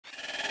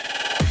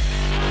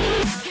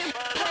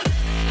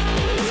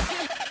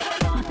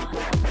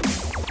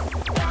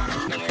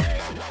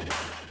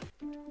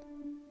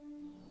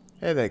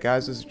Hey there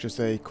guys, this is just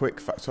a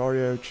quick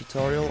Factorio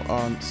tutorial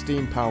on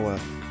steam power.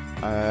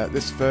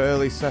 This for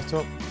early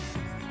setup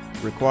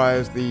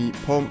requires the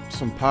pump,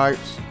 some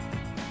pipes,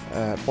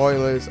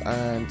 boilers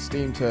and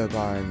steam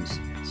turbines.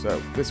 So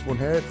this one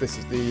here, this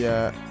is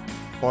the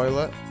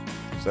boiler.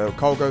 So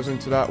coal goes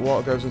into that,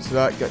 water goes into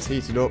that, gets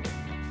heated up,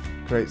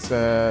 creates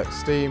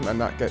steam, and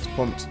that gets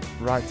pumped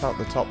right out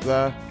the top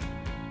there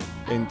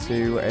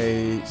into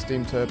a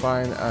steam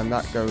turbine, and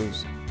that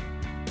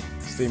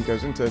steam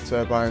goes into the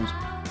turbines,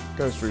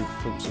 goes through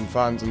some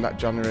fans, and that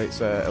generates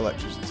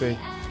electricity.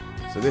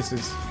 So this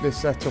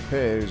setup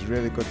here is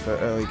really good for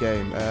early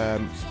game. I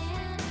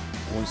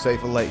won't say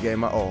for late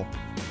game at all.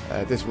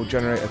 This will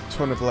generate a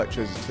ton of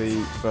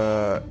electricity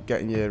for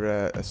getting your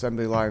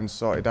assembly lines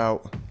sorted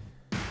out.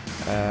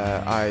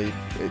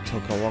 It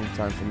took a long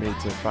time for me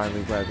to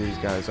finally wear these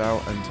guys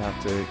out and to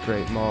have to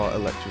create more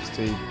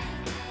electricity.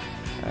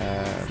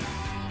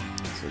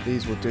 So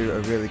these will do a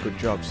really good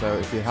job. So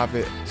if you have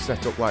it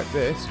set up like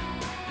this,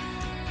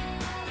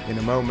 in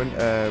a moment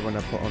when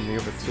I put on the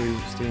other two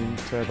steam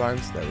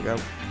turbines, there we go.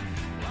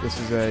 This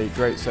is a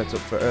great setup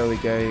for early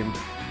game.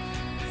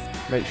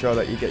 Make sure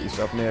that you get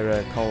yourself near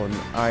a coal and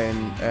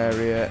iron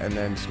area and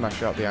then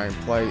smash out the iron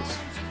plates.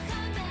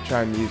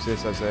 Try and use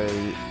this as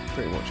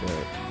pretty much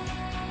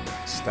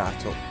a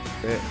start-up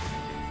bit,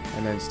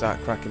 and then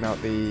start cracking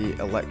out the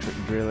electric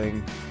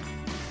drilling,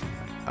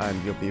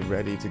 and you'll be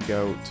ready to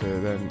go to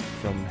then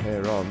from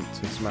here on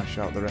to smash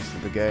out the rest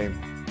of the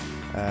game.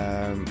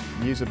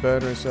 Use a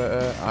burner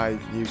inserter. I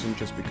use them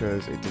just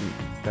because it didn't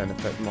then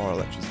affect more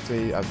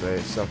electricity, as they're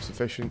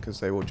self-sufficient, because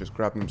they will just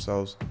grab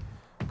themselves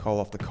coal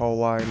off the coal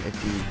line.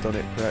 If you've done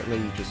it correctly,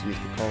 you just use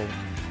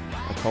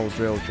a coal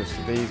drill just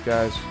for these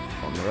guys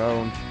on their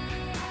own.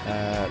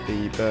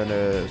 The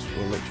burners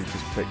will literally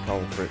just pick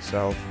coal for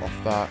itself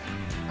off that.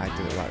 I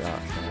did it like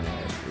that.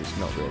 It's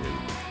not really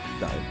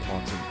that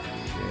important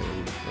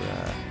really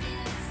for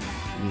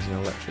using an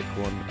electric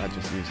one. I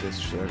just use this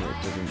so that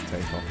it doesn't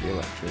take off the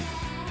electric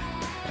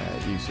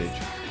usage.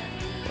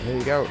 But here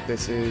you go,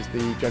 this is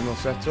the general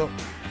setup.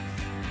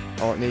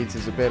 All it needs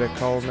is a bit of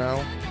coal now.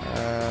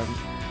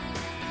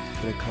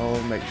 Bit of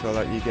coal, make sure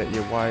that you get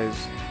your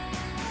wires,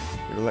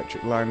 your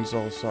electric lines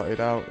all sorted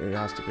out. It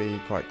has to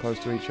be quite close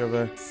to each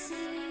other.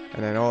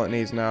 And then all it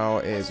needs now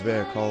is a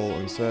bit of coal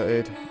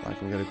inserted,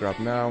 like I'm going to grab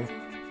now,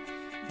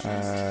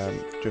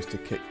 just to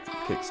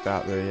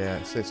kickstart the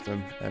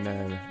system, and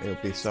then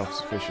it'll be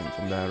self-sufficient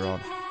from there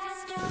on.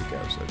 There we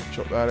go, so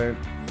chuck that in,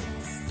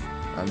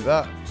 and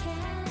that,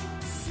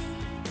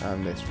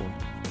 and this one.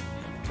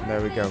 And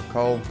there we go,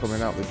 coal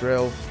coming out the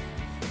drill,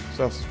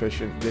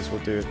 self-sufficient. This will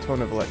do a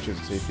ton of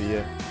electricity for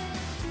you,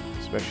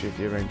 especially if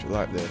you arrange it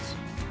like this.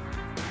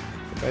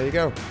 But there you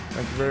go,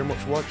 thank you very much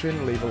for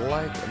watching. Leave a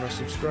like and a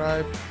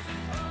subscribe,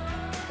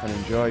 and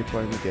enjoy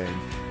playing the game.